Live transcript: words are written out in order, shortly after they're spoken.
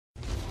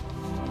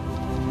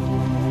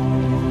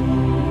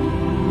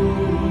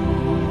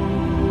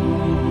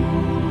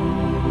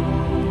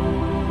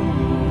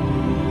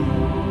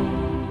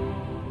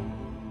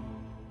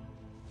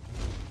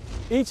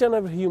Each and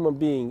every human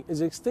being is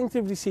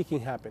instinctively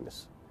seeking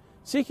happiness.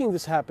 Seeking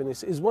this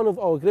happiness is one of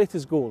our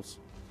greatest goals.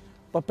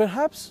 But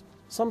perhaps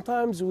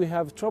sometimes we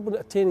have trouble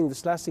attaining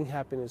this lasting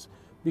happiness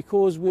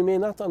because we may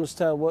not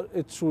understand what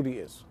it truly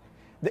is.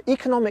 The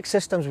economic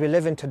systems we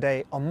live in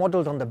today are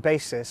modeled on the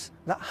basis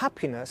that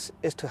happiness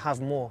is to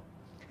have more.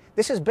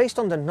 This is based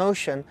on the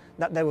notion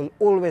that there will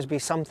always be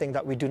something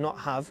that we do not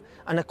have,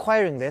 and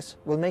acquiring this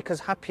will make us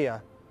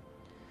happier.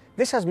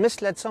 This has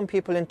misled some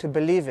people into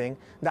believing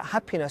that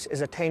happiness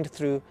is attained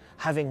through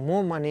having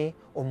more money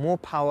or more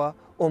power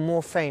or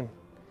more fame.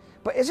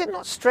 But is it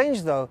not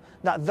strange though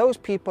that those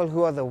people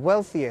who are the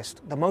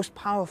wealthiest, the most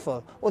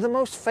powerful or the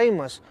most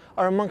famous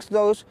are amongst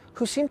those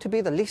who seem to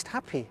be the least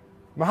happy?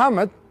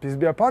 Muhammad, peace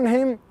be upon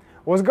him,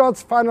 was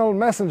God's final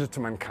messenger to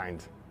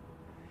mankind.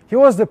 He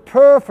was the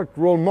perfect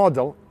role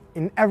model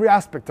in every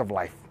aspect of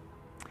life.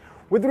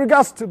 With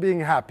regards to being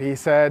happy, he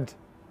said,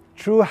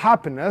 true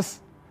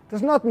happiness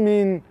does not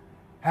mean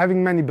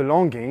having many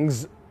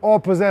belongings or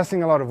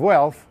possessing a lot of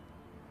wealth,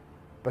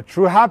 but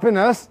true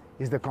happiness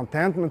is the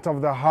contentment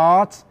of the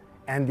heart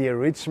and the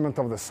enrichment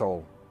of the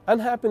soul.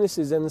 Unhappiness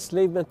is an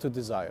enslavement to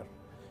desire.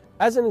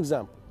 As an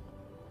example,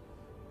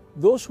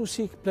 those who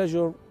seek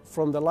pleasure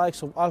from the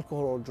likes of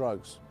alcohol or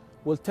drugs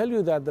will tell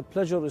you that the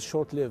pleasure is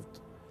short-lived,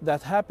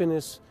 that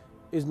happiness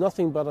is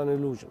nothing but an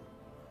illusion.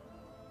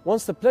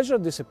 Once the pleasure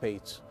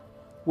dissipates,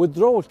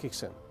 withdrawal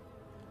kicks in,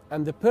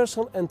 and the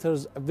person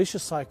enters a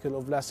vicious cycle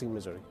of lasting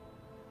misery.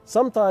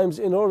 Sometimes,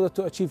 in order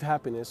to achieve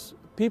happiness,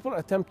 people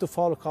attempt to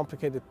follow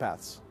complicated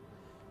paths.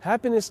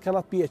 Happiness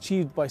cannot be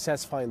achieved by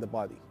satisfying the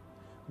body,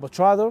 but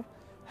rather,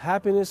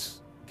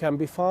 happiness can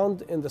be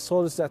found in the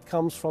solace that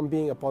comes from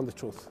being upon the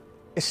truth.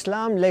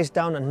 Islam lays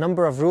down a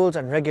number of rules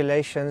and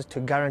regulations to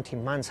guarantee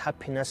man's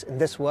happiness in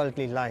this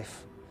worldly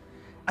life.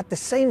 At the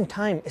same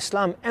time,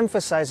 Islam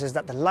emphasizes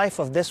that the life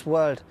of this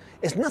world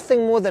is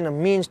nothing more than a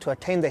means to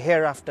attain the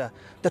hereafter,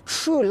 the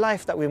true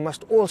life that we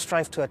must all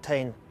strive to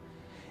attain.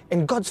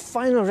 In God's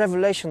final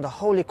revelation, the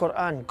Holy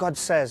Quran, God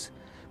says,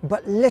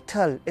 "But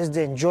little is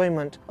the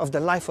enjoyment of the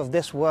life of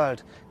this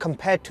world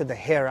compared to the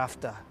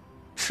hereafter."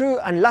 True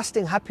and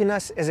lasting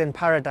happiness is in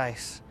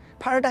paradise.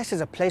 Paradise is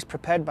a place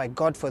prepared by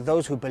God for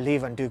those who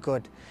believe and do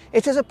good.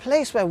 It is a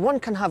place where one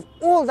can have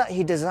all that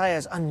he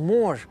desires and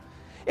more.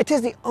 It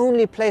is the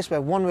only place where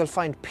one will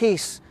find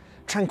peace,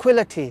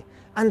 tranquility,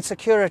 and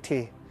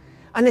security.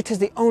 And it is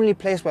the only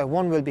place where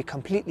one will be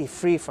completely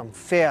free from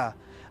fear,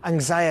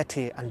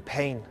 anxiety, and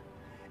pain.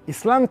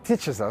 Islam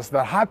teaches us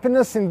that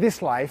happiness in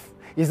this life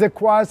is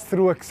acquired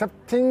through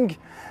accepting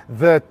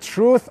the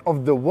truth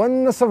of the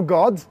oneness of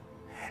God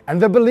and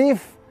the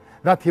belief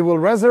that He will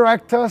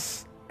resurrect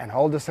us and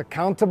hold us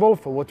accountable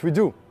for what we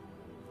do.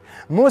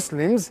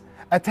 Muslims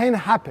attain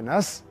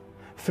happiness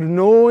through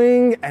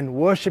knowing and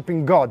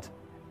worshipping God,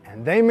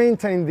 and they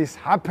maintain this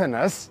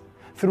happiness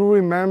through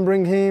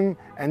remembering Him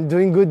and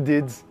doing good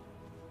deeds.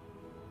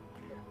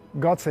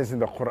 God says in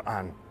the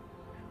Quran,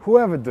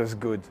 whoever does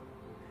good,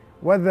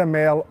 whether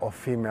male or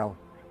female,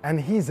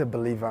 and he's a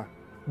believer,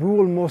 we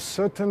will most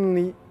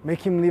certainly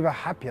make him live a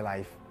happy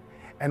life,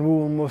 and we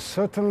will most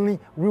certainly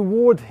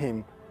reward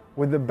him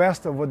with the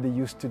best of what they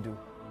used to do.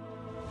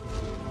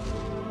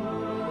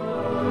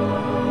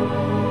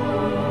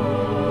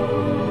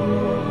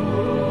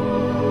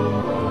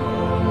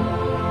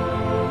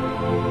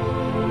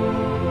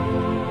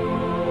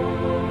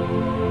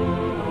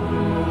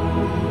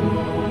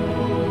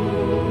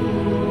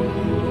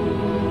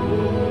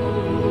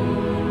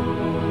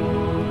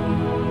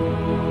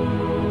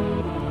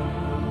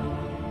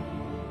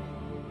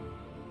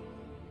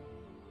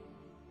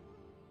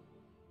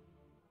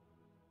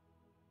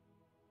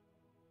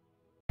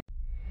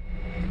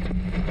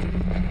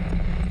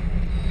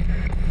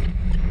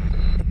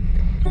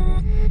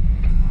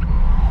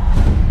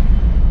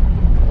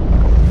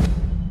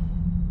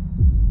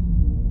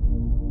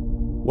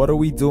 What are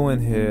we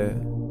doing here?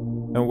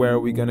 And where are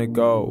we gonna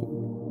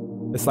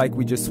go? It's like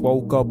we just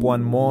woke up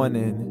one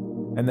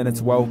morning and then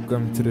it's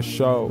welcome to the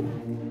show.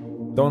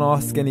 Don't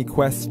ask any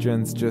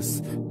questions,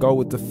 just go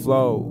with the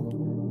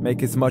flow.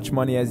 Make as much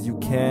money as you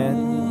can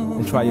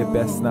and try your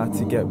best not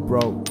to get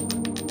broke.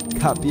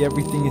 Copy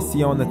everything you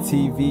see on the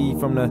TV,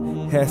 from the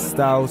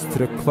hairstyles to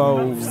the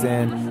clothes,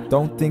 and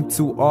don't think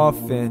too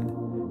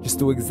often, just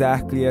do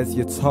exactly as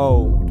you're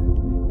told.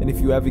 And if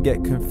you ever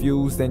get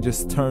confused, then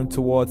just turn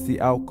towards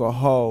the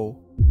alcohol.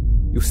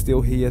 You'll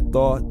still hear your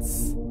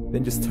thoughts,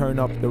 then just turn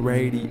up the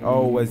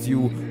radio as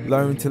you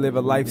learn to live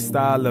a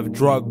lifestyle of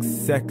drugs,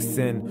 sex,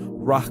 and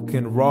rock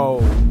and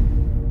roll.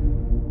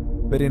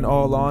 But in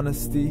all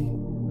honesty,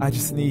 I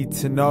just need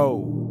to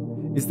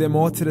know, is there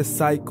more to the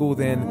cycle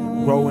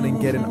than growing and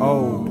getting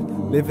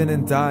old? Living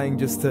and dying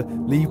just to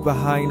leave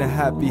behind a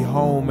happy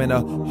home and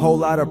a whole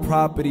lot of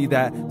property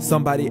that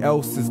somebody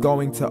else is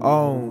going to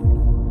own.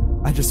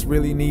 I just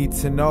really need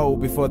to know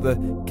before the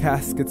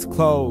casket's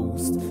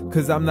closed,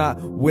 'cause I'm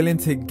not willing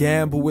to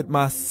gamble with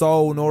my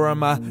soul, nor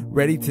am I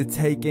ready to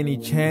take any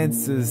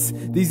chances.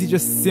 These are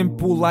just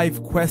simple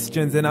life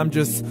questions and I'm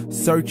just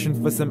searching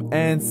for some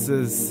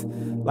answers.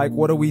 Like,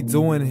 what are we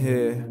doing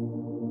here?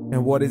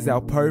 And what is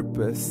our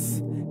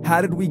purpose?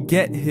 How did we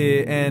get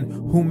here, and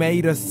who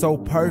made us so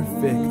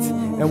perfect?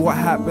 And what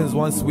happens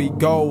once we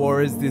go,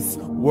 or is this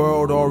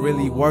world all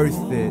really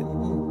worth it?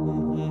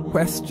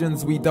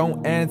 Questions we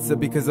don't answer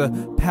because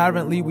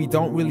apparently we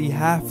don't really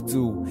have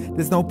to.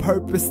 There's no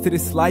purpose to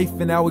this life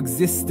and our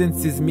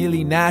existence is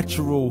merely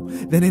natural.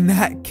 Then in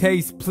that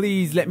case,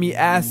 please let me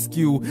ask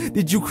you,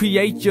 did you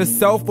create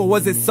yourself, or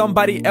was it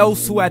somebody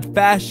else who had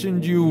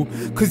fashioned you?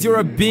 Cause you're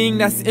a being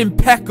that's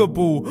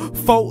impeccable,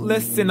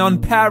 faultless and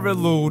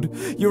unparalleled.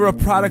 You're a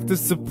product of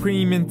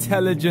supreme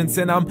intelligence,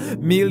 and I'm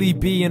merely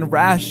being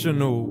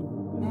rational.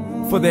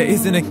 For there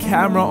isn't a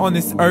camera on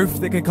this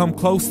earth that can come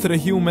close to the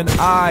human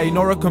eye,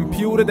 nor a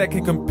computer that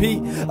can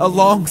compete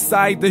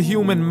alongside the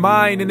human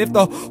mind. And if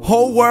the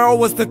whole world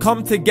was to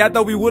come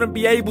together, we wouldn't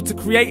be able to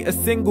create a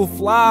single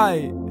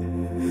fly.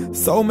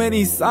 So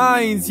many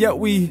signs, yet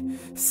we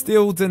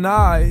still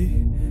deny.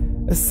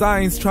 As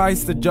science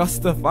tries to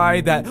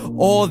justify that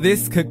all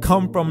this could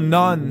come from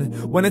none,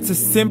 when it's a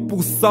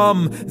simple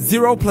sum.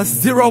 0 plus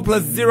 0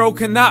 plus 0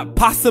 cannot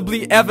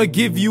possibly ever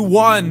give you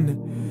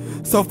 1.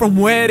 So from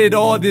where did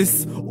all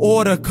this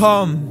order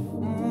come?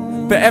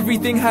 For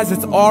everything has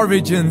its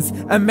origins,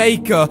 a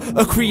maker,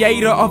 a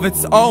creator of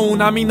its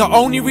own. I mean, the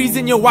only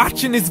reason you're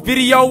watching this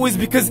video is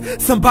because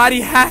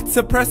somebody had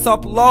to press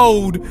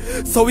upload.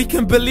 So we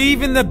can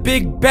believe in the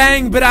Big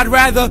Bang, but I'd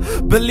rather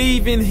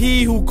believe in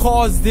He who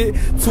caused it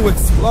to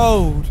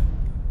explode.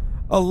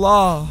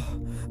 Allah,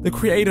 the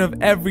creator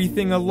of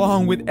everything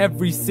along with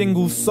every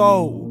single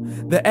soul.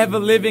 The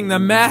ever-living, the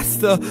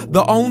master,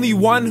 the only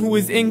one who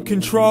is in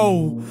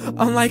control.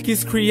 Unlike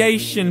his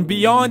creation,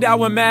 beyond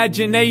our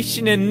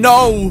imagination. And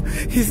no,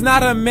 he's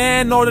not a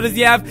man, nor does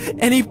he have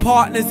any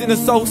partners in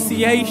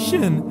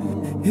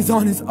association. He's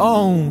on his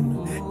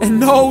own. And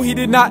no, he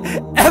did not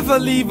ever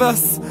leave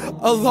us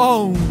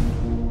alone.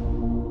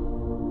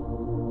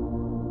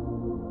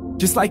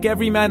 Just like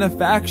every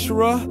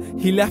manufacturer,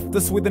 he left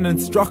us with an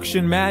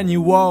instruction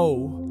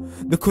manual.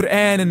 The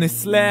Quran and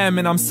Islam,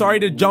 and I'm sorry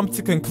to jump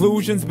to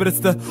conclusions, but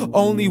it's the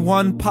only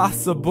one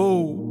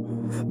possible.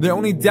 The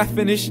only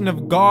definition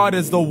of God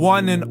is the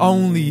one and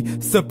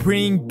only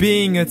supreme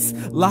being. It's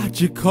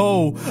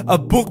logical, a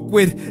book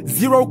with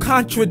 0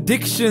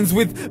 contradictions,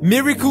 with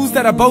miracles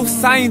that are both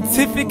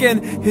scientific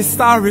and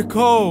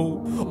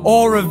historical,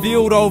 all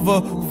revealed over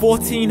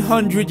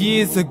 1400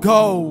 years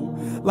ago.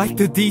 Like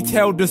the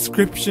detailed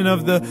description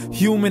of the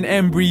human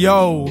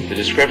embryo. The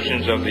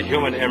descriptions of the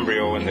human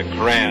embryo in the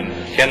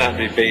Quran cannot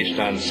be based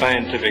on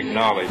scientific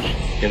knowledge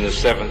in the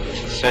 7th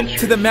century.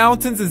 To the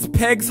mountains as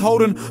pegs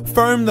holding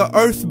firm the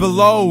earth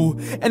below,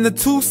 and the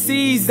 2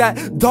 seas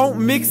that don't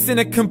mix in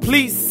a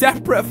complete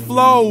separate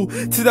flow.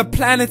 To the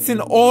planets in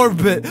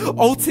orbit,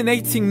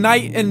 alternating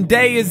night and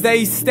day as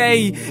they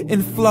stay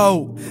in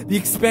flow. The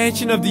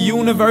expansion of the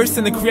universe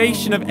and the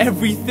creation of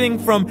everything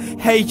from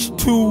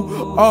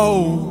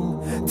H2O.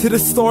 To the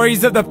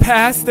stories of the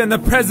past and the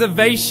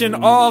preservation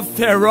of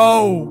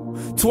Pharaoh.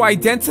 To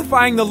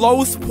identifying the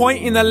lowest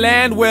point in the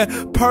land where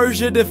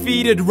Persia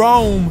defeated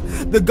Rome.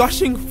 The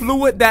gushing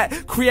fluid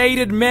that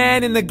created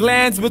man in the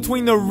glands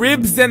between the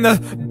ribs and the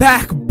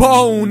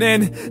backbone.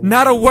 And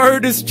not a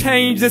word has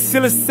changed, it's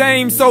still the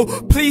same. So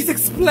please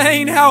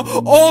explain how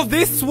all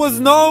this was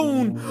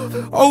known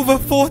over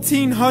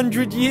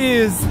 1400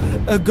 years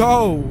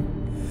ago.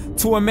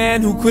 To a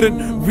man who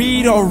couldn't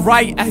read or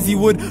write as he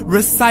would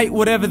recite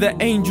whatever the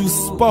angels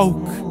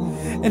spoke.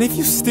 And if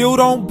you still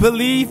don't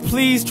believe,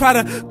 please try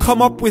to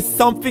come up with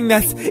something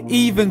that's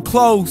even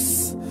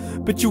close.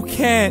 But you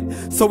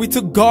can't, so we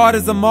took God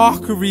as a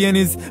mockery and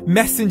his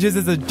messengers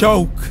as a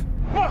joke.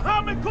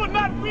 Muhammad could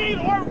not read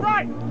or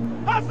write.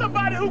 How's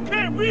somebody who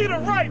can't read or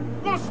write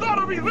gonna start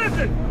a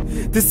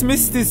religion?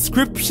 Dismissed his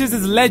scriptures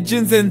as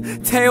legends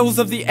and tales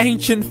of the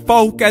ancient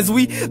folk as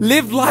we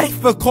live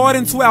life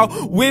according to our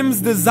whims,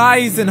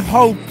 desires, and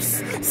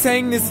hopes.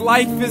 Saying this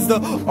life is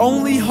the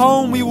only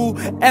home we will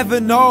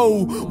ever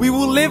know. We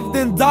will live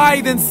then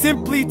die, then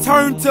simply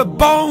turn to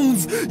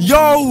bones.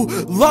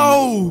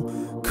 YOLO!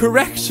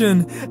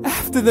 Correction,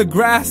 after the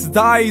grass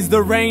dies,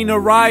 the rain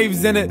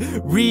arrives and it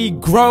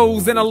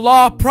regrows, and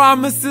Allah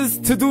promises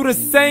to do the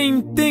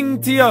same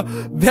thing to your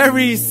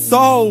very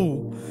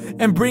soul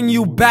and bring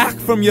you back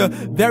from your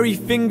very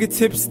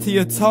fingertips to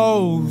your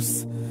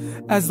toes,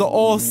 as the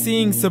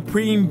all-seeing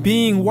supreme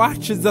being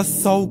watches us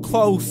so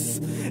close,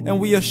 and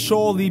we are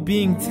surely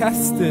being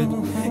tested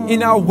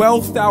in our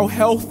wealth, our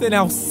health, and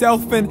our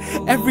self, and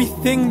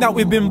everything that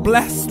we've been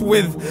blessed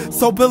with.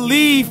 So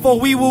believe, for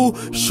we will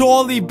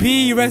surely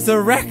be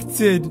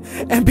resurrected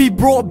and be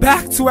brought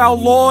back to our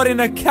Lord and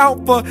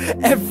account for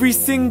every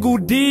single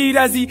deed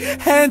as he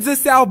hands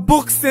us our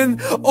books and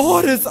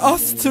orders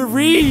us to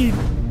read.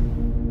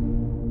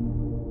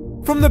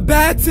 From the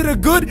bad to the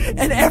good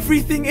and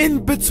everything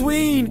in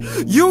between.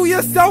 You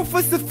yourself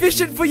are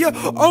sufficient for your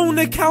own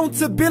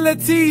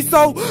accountability,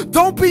 so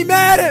don't be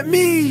mad at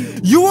me.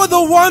 You are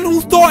the one who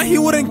thought he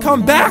wouldn't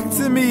come back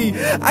to me.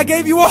 I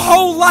gave you a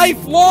whole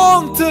life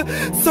long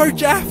to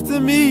search after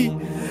me.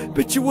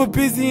 but you were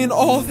busy in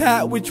all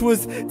that which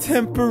was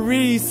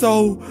temporary.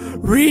 So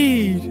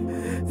read,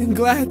 and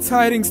glad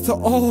tidings to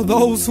all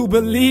those who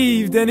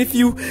believed. And if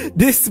you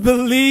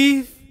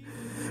disbelieve,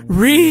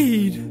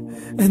 read,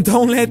 and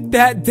don't let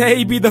that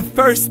day be the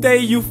first day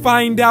you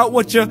find out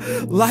what your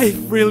life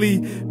really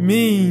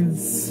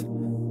means.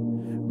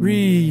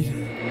 Read.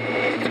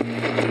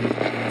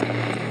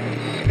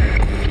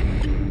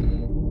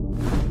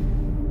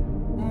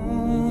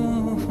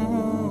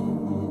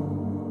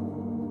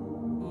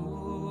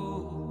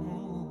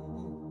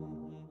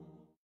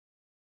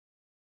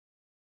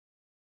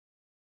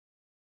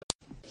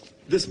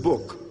 This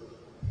book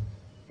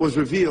was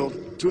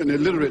revealed to an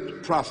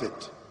illiterate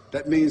prophet.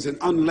 That means an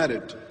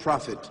unlettered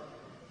prophet,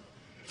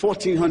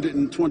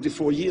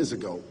 1424 years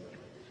ago.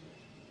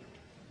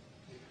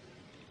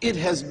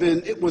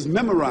 It was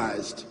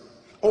memorized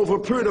over a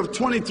period of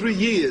 23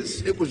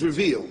 years. It was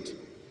revealed,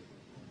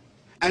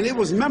 and it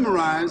was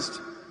memorized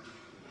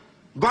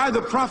by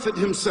the prophet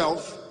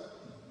himself,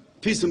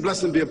 peace and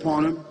blessing be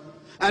upon him,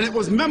 and it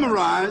was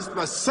memorized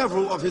by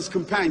several of his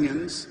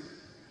companions,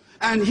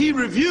 and he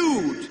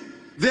reviewed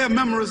their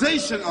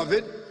memorization of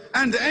it,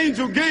 and the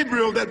angel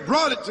Gabriel that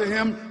brought it to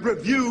him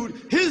reviewed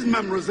his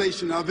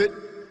memorization of it.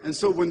 And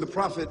so when the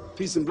prophet,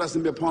 peace and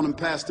blessing be upon him,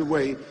 passed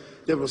away,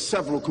 there were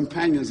several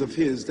companions of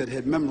his that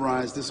had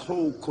memorized this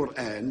whole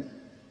Quran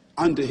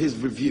under his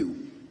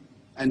review.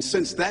 And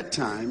since that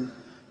time,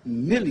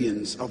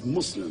 millions of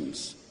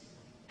Muslims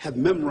have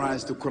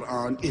memorized the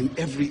Quran in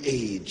every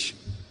age.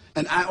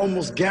 And I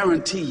almost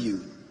guarantee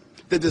you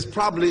that there's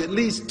probably at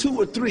least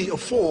 2 or 3 or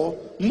 4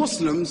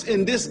 Muslims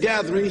in this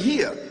gathering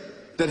here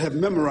that have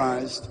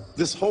memorized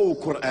this whole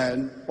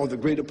Quran or the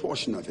greater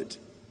portion of it.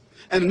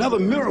 And another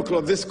miracle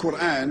of this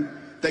Quran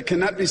that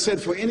cannot be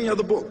said for any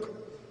other book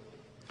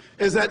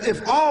is that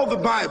if all the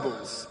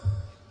Bibles,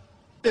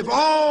 if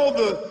all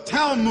the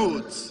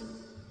Talmuds,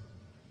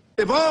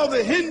 if all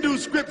the Hindu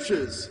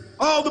scriptures,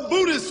 all the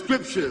Buddhist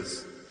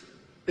scriptures,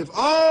 if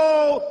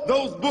all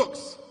those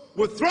books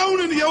were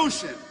thrown in the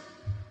ocean,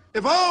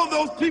 if all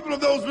those people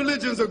of those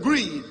religions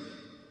agreed,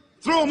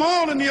 throw them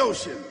all in the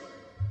ocean,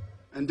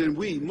 and then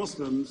we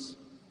Muslims,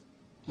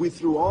 we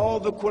threw all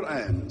the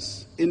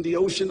Qur'ans in the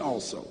ocean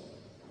also.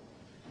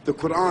 The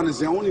Quran is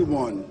the only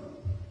one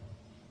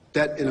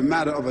that in a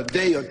matter of a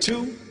day or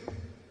two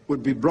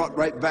would be brought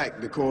right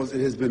back because it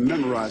has been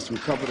memorized from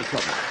cover to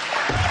cover.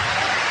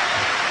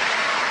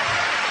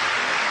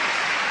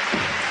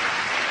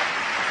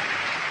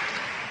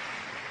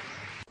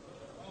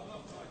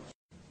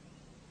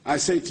 I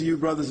say to you,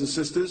 brothers and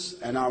sisters,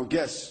 and our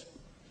guests,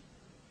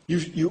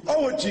 you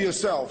owe it to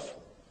yourself.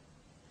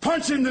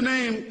 Punch in the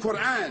name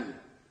Quran,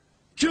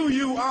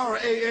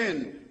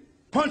 Q-U-R-A-N,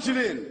 punch it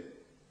in,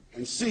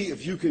 and see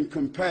if you can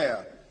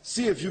compare,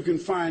 see if you can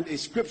find a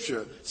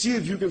scripture, see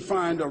if you can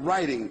find a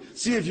writing,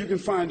 see if you can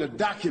find a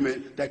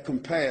document that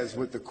compares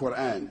with the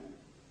Quran.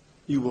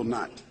 You will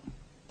not.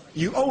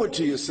 You owe it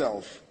to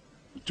yourself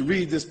to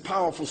read this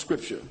powerful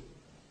scripture.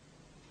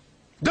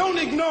 Don't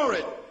ignore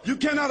it. You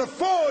cannot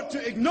afford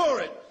to ignore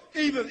it.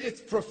 Either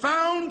it's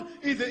profound,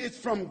 either it's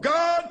from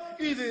God,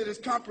 either it is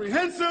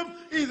comprehensive,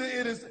 either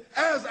it is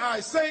as I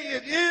say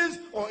it is,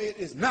 or it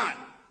is not.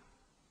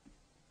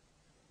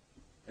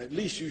 At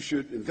least you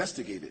should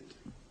investigate it.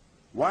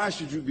 Why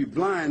should you be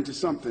blind to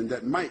something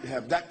that might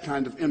have that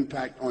kind of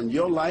impact on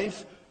your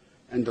life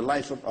and the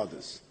life of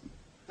others?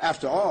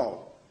 After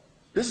all,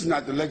 this is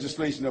not the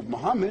legislation of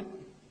Muhammad.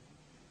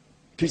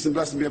 Peace and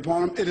blessing be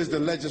upon him. It is the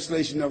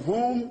legislation of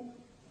whom?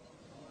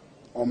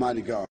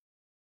 Almighty God.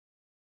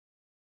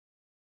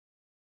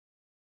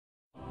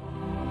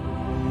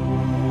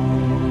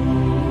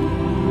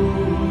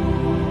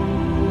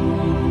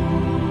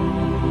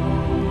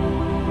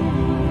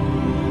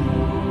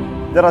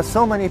 There are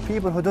so many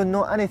people who don't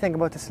know anything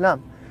about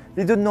Islam.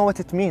 They don't know what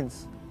it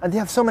means. And they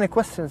have so many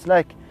questions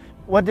like,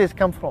 where did it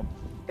come from?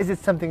 Is it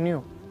something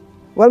new?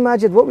 Well,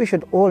 Majid, what we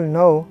should all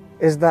know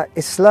is that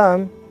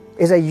Islam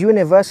is a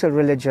universal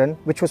religion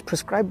which was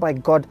prescribed by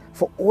God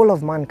for all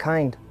of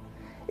mankind.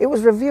 It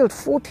was revealed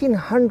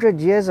 1400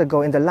 years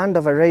ago in the land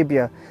of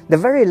Arabia, the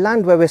very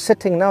land where we're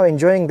sitting now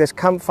enjoying this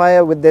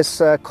campfire with this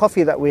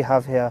coffee that we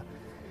have here.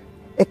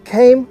 It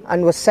came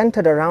and was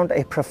centered around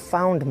a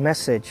profound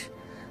message.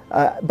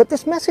 But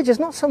this message is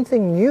not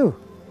something new.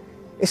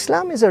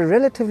 Islam is a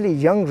relatively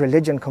young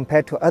religion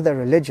compared to other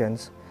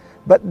religions,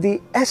 but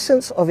the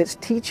essence of its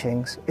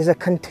teachings is a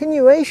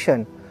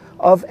continuation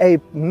of a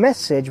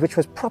message which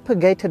was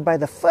propagated by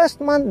the first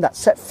man that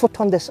set foot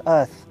on this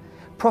earth,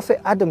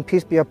 Prophet Adam,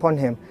 peace be upon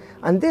him.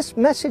 And this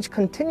message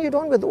continued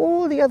on with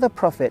all the other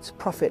prophets,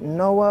 Prophet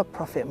Noah,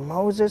 Prophet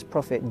Moses,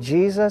 Prophet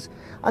Jesus,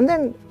 and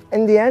then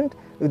in the end,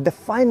 with the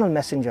final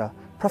messenger,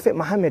 Prophet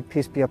Muhammad,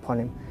 peace be upon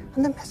him.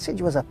 And the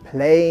message was a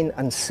plain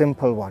and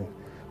simple one.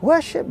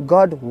 Worship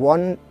God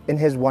one in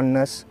his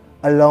oneness,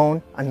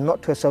 alone, and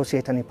not to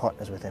associate any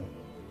partners with him.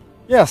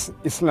 Yes,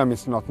 Islam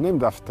is not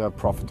named after a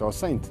prophet or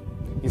saint.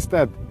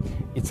 Instead,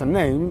 it's a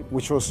name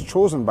which was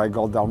chosen by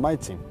God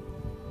Almighty.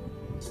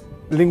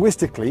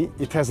 Linguistically,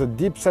 it has a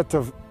deep set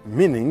of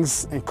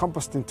meanings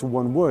encompassed into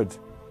one word,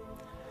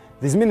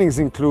 These meanings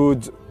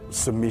include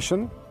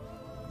submission,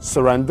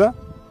 surrender,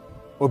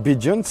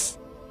 obedience,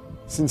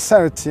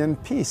 sincerity,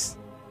 and peace.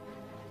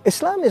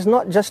 Islam is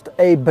not just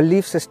a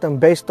belief system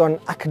based on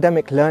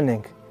academic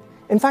learning.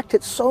 In fact,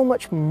 it's so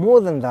much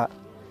more than that.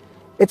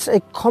 It's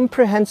a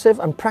comprehensive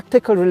and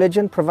practical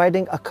religion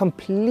providing a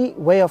complete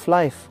way of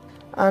life.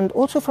 And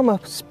also from a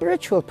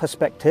spiritual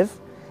perspective,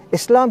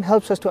 Islam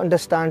helps us to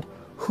understand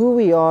who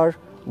we are,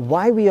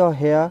 why we are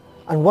here,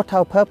 and what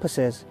our purpose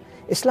is.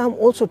 Islam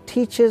also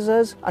teaches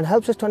us and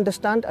helps us to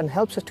understand and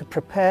helps us to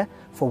prepare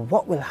for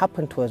what will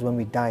happen to us when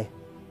we die.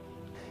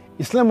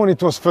 Islam, when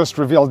it was first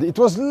revealed, it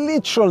was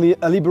literally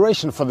a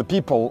liberation for the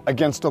people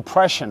against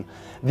oppression.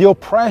 The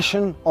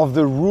oppression of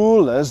the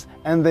rulers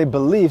and their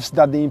beliefs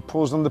that they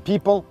imposed on the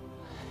people.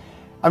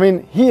 I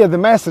mean, here the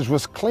message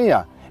was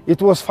clear.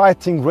 It was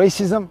fighting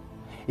racism.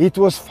 It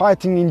was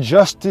fighting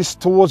injustice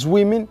towards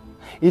women.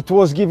 It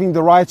was giving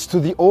the rights to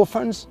the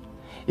orphans.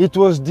 It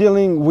was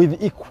dealing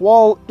with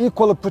equal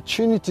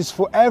opportunities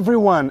for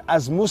everyone.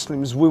 As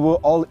Muslims, we were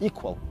all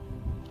equal.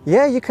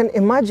 Yeah, you can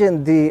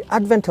imagine the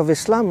advent of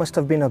Islam must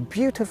have been a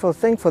beautiful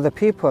thing for the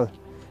people.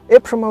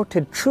 It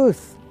promoted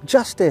truth,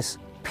 justice,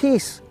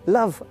 peace,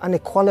 love, and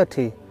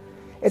equality.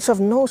 It's of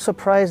no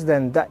surprise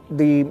then that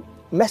the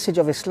message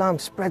of Islam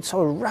spread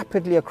so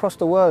rapidly across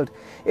the world.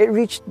 It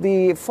reached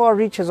the far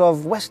reaches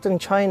of Western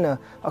China,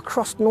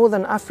 across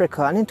Northern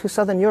Africa and into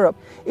Southern Europe.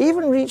 It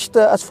even reached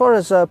as far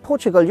as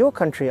Portugal, your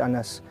country,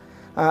 Anas.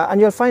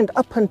 And you'll find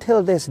up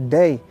until this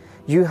day,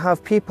 you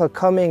have people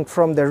coming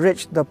from the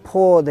rich, the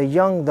poor, the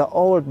young, the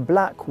old,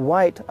 black,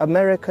 white,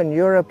 American,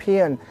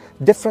 European,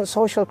 different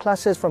social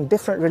classes from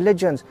different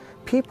religions.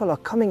 People are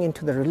coming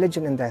into the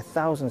religion in their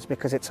thousands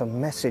because it's a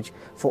message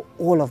for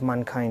all of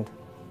mankind.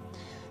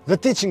 The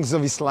teachings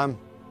of Islam,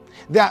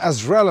 they are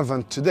as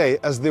relevant today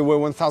as they were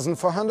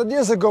 1,400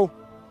 years ago.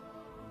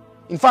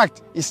 In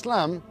fact,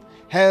 Islam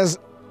has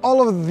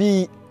all of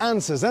the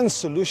answers and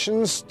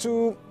solutions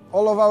to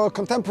all of our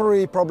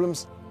contemporary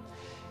problems.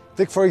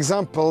 Take, for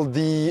example,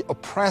 the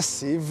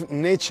oppressive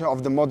nature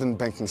of the modern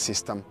banking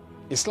system.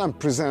 Islam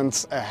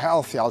presents a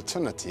healthy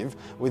alternative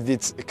with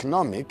its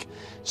economic,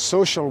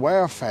 social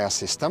welfare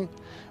system,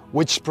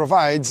 which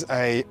provides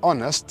an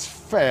honest,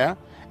 fair,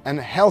 and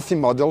healthy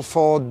model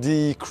for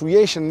the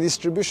creation and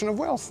distribution of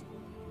wealth.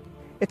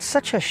 It's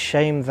such a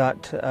shame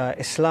that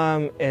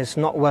Islam is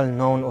not well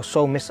known or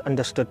so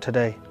misunderstood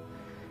today.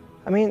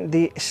 I mean,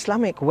 the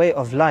Islamic way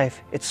of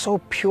life, it's so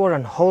pure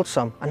and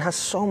wholesome and has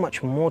so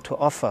much more to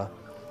offer.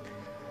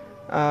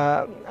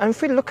 And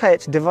if we look at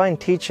its divine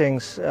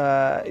teachings,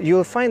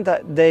 you'll find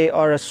that they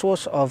are a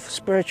source of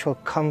spiritual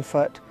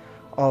comfort,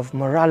 of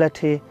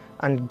morality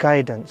and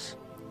guidance.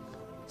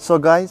 So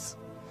guys,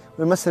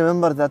 we must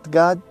remember that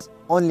God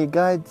only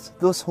guides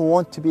those who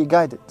want to be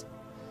guided.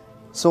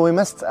 So we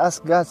must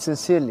ask God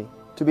sincerely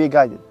to be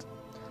guided,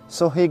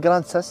 so He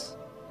grants us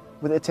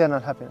with eternal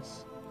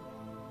happiness.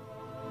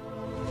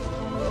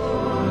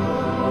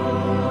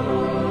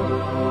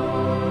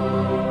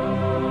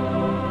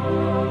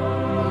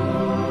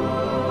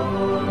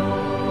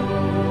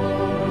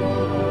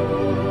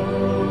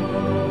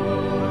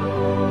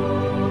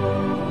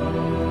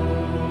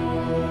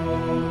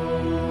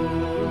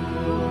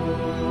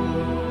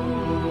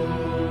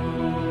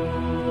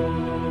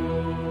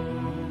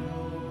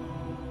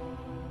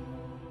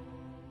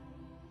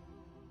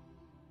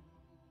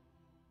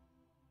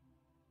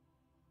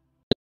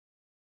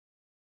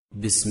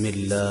 بسم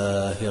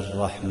الله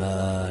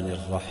الرحمن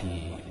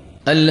الرحيم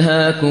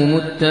ألهاكم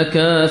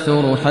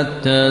التكاثر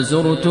حتى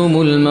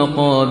زرتم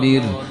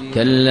المقابر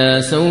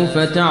كلا سوف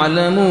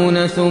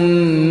تعلمون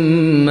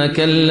ثم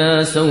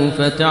كلا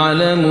سوف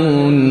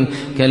تعلمون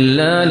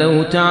كلا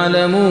لو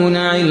تعلمون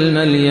علم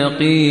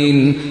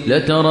اليقين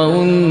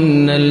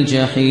لترون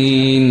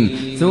الجحيم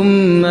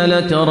ثم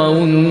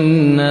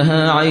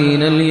لترونها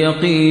عين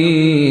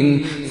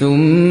اليقين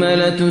ثم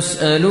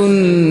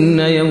لتسألن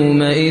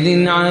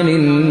يومئذ عن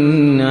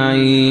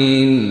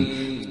النعيم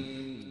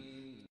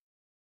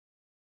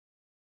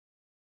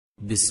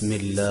بسم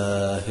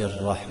الله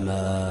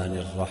الرحمن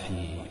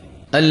الرحيم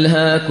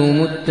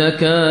ألهاكم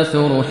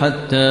التكاثر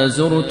حتى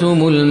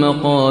زرتم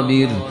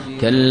المقابر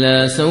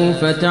كلا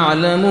سوف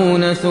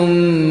تعلمون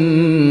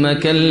ثم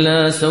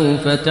كلا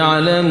سوف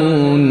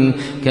تعلمون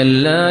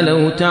كلا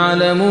لو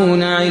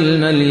تعلمون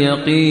علم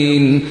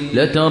اليقين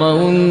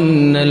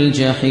لترون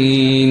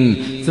الجحيم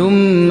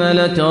ثم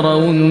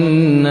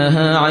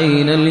لترونها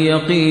عين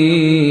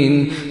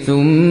اليقين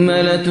ثم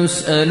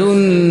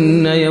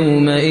لتسألن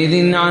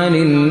يومئذ عن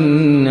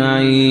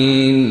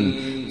النعيم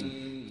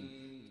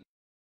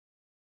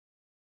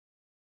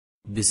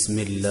بسم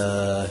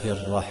الله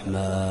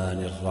الرحمن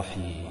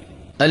الرحيم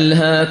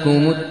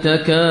ألهاكم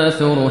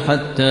التكاثر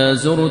حتى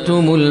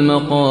زرتم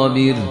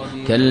المقابر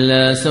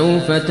كلا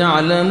سوف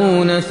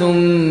تعلمون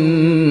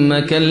ثم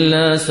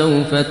كلا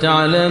سوف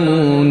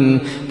تعلمون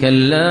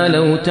كلا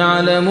لو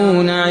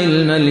تعلمون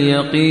علم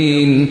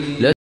اليقين